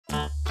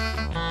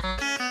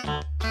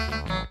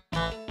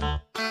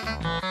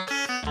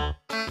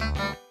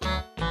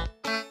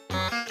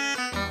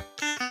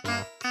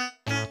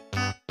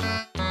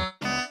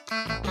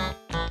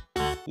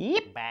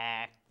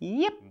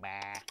Yep. Yep.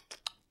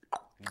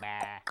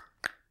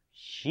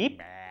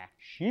 Sheep.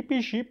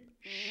 Sheepy sheep.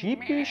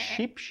 Sheepy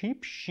sheep,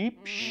 sheep,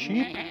 sheep,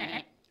 sheep.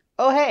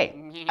 Oh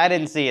hey, I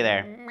didn't see you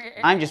there.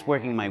 I'm just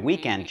working my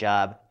weekend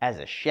job as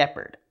a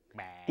shepherd.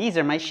 These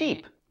are my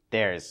sheep.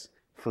 There's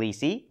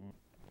Fleecy,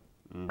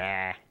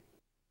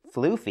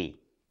 Floofy,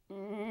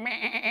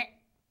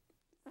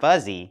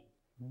 Fuzzy,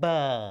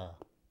 Bah,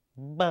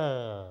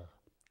 bah.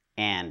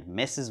 and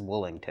Mrs.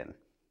 Woolington.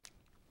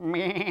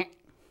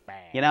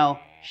 You know,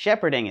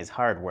 shepherding is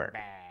hard work.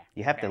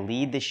 You have to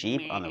lead the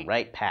sheep on the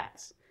right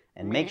paths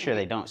and make sure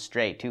they don't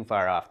stray too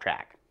far off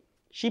track.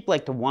 Sheep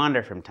like to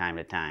wander from time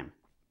to time,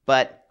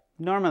 but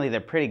normally they're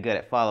pretty good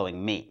at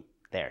following me,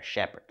 their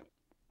shepherd.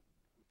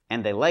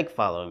 And they like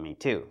following me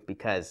too,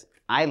 because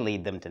I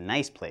lead them to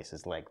nice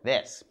places like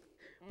this.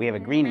 We have a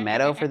green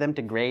meadow for them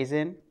to graze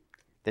in.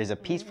 There's a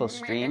peaceful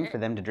stream for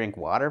them to drink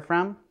water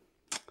from.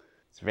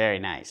 It's very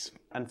nice.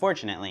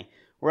 Unfortunately,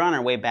 we're on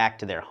our way back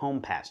to their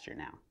home pasture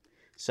now,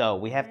 so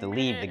we have to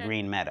leave the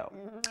green meadow.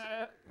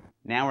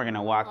 Now we're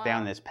gonna walk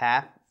down this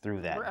path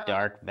through that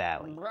dark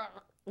valley.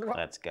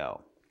 Let's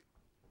go.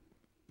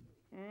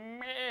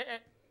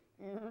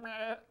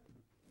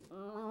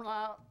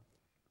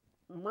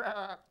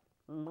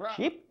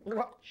 Sheep,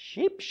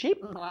 sheep,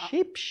 sheep,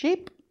 sheep,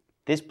 sheep.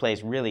 This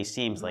place really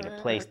seems like a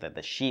place that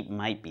the sheep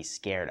might be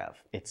scared of.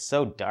 It's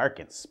so dark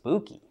and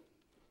spooky.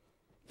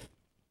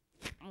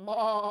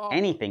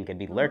 Anything could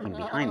be lurking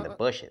behind the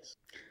bushes.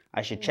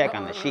 I should check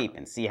on the sheep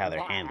and see how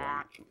they're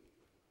handling it.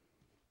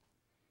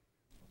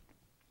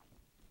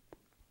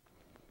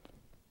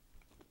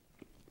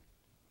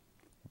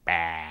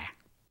 Bah.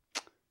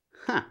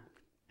 Huh.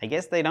 I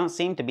guess they don't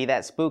seem to be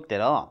that spooked at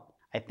all.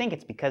 I think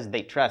it's because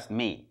they trust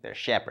me, their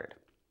shepherd.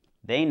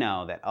 They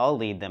know that I'll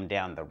lead them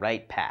down the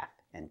right path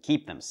and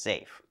keep them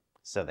safe,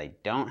 so they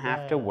don't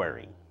have to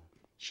worry.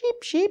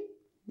 Sheep, sheep.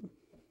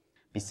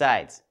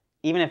 Besides,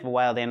 even if a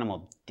wild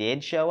animal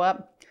did show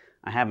up,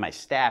 I have my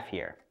staff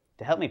here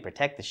to help me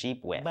protect the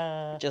sheep with.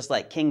 Just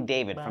like King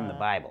David from the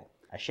Bible,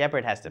 a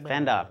shepherd has to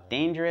fend off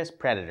dangerous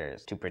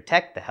predators to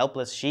protect the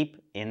helpless sheep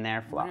in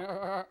their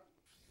flock.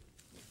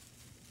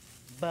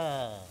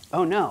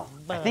 Oh no,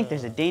 I think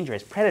there's a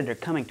dangerous predator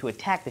coming to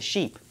attack the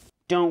sheep.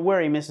 Don't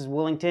worry, Mrs.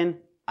 Woolington.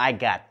 I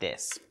got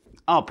this.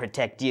 I'll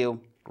protect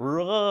you.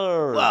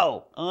 Roar!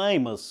 Whoa!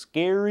 I'm a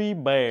scary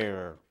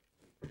bear.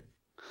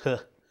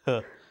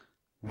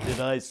 Did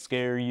I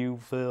scare you,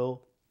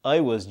 Phil? I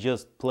was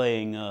just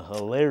playing a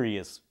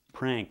hilarious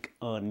prank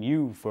on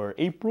you for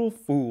April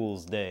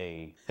Fool's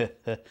Day.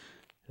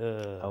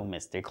 Oh,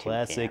 Mr.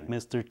 Classic Toucan.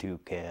 Mr.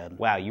 Toucan.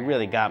 Wow, you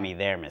really got me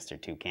there, Mr.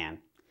 Toucan.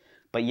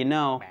 But you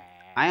know,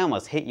 I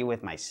almost hit you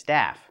with my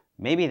staff.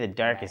 Maybe the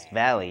darkest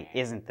valley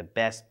isn't the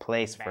best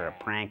place for a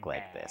prank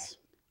like this.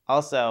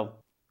 Also,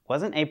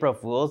 wasn't April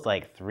Fool's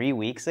like 3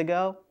 weeks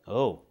ago?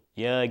 Oh,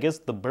 yeah, I guess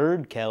the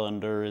bird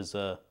calendar is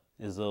a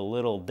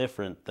little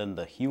different than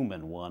the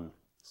human one.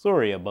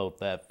 Sorry about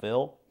that,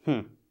 Phil.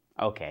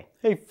 Okay.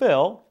 Hey,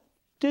 Phil,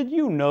 did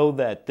you know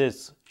that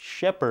this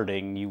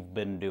shepherding you've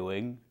been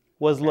doing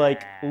was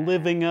like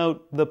living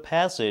out the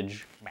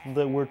passage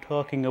that we're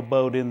talking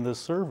about in the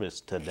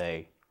service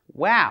today?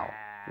 Wow,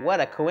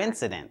 what a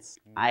coincidence.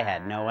 I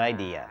had no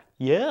idea.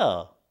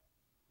 Yeah.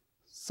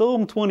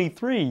 Psalm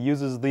 23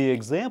 uses the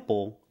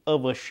example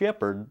of a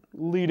shepherd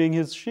leading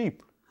his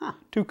sheep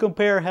to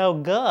compare how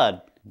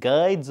God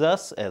guides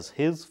us as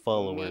his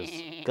followers.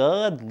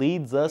 God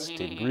leads us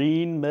to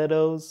green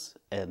meadows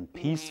and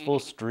peaceful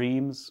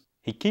streams.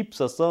 He keeps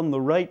us on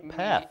the right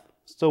path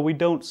so we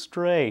don't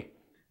stray.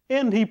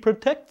 And he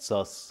protects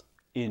us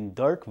in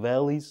dark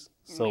valleys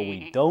so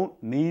we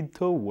don't need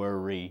to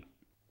worry.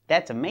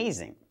 That's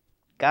amazing.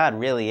 God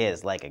really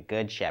is like a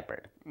good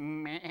shepherd.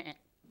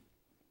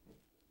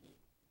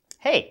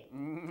 Hey,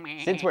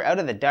 since we're out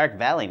of the dark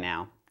valley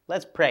now,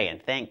 let's pray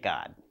and thank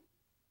God.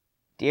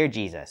 Dear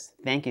Jesus,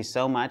 thank you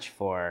so much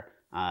for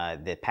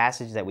the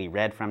passage that we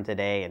read from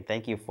today, and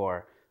thank you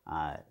for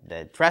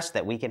the trust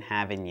that we can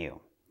have in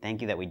you.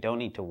 Thank you that we don't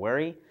need to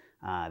worry,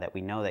 that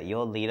we know that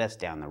you'll lead us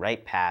down the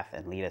right path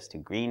and lead us to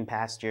green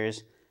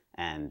pastures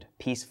and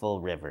peaceful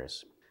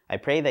rivers. I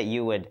pray that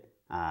you would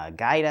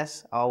guide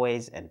us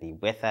always and be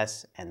with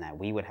us, and that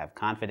we would have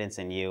confidence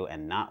in you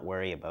and not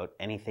worry about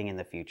anything in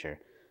the future,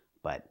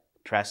 but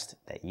trust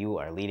that you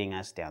are leading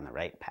us down the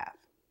right path.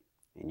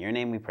 In your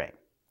name we pray.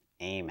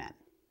 Amen.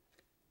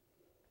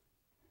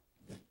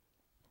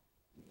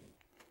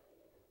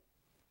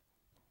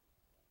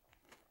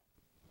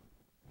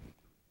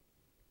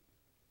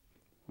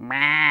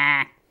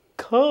 Ma.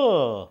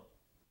 Caw.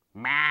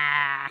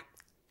 Ma.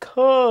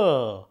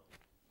 Caw.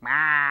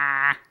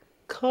 Ma.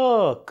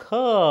 Caw,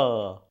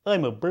 caw.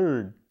 I'm a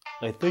bird.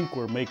 I think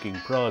we're making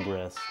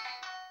progress.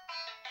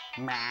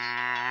 Ma.